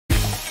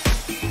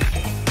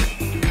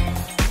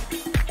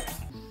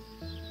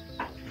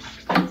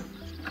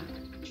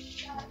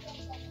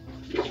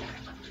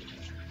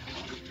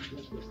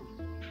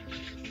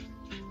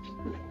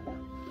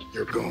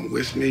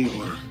with me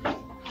or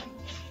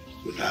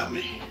without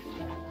me.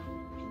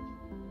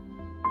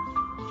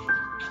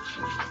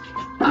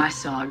 I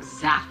saw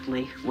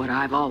exactly what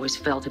I've always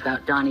felt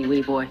about Donnie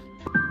Weeboy.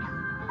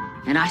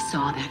 And I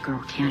saw that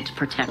girl can't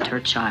protect her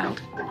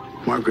child.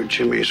 Margaret,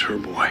 Jimmy's her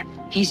boy.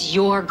 He's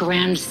your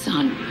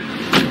grandson.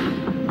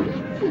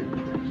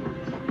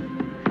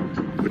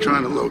 We're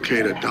trying to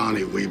locate a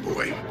Donnie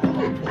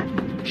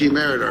Weeboy. He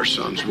married our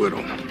son's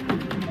widow.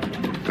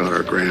 Got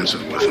our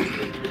grandson with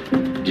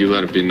him. You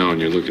let it be known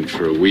you're looking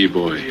for a wee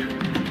boy.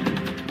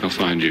 I'll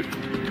find you.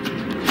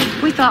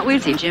 We thought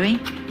we'd see Jimmy,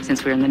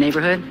 since we're in the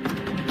neighborhood.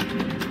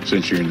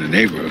 Since you're in the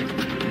neighborhood.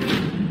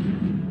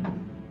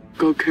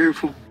 Go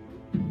careful.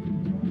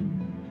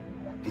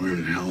 Where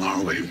in the hell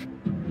are we?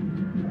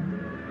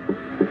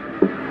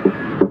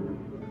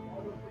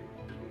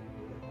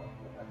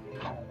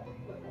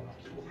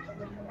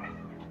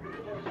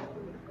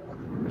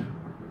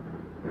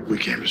 We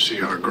came to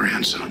see our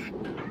grandson.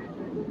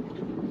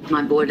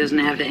 My boy doesn't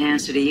have to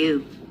answer to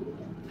you.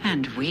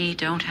 And we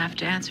don't have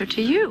to answer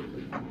to you.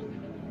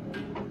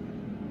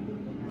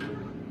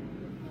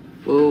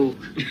 Whoa.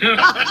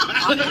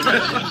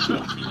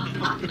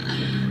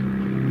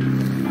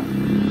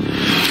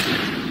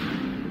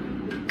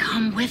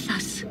 Come with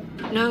us.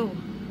 No,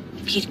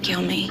 he'd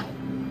kill me.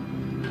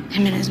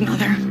 Him and his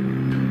mother.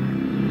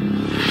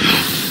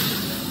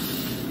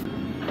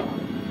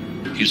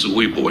 He's a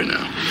wee boy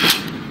now.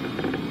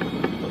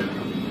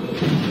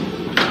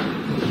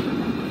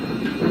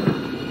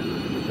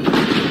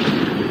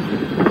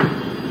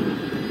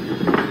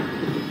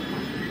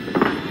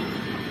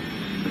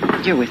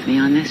 You're with me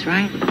on this,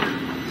 right?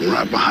 I'm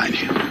right behind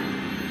you.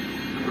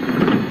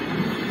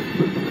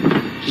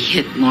 He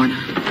hit Lorna.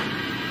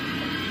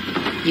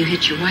 You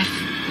hit your wife.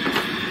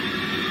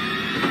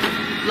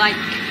 Like...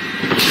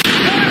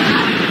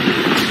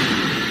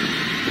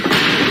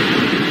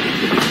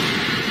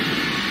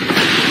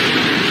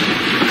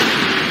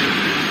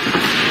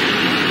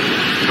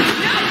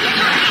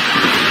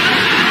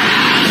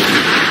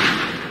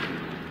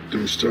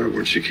 Don't start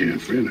what you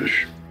can't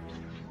finish.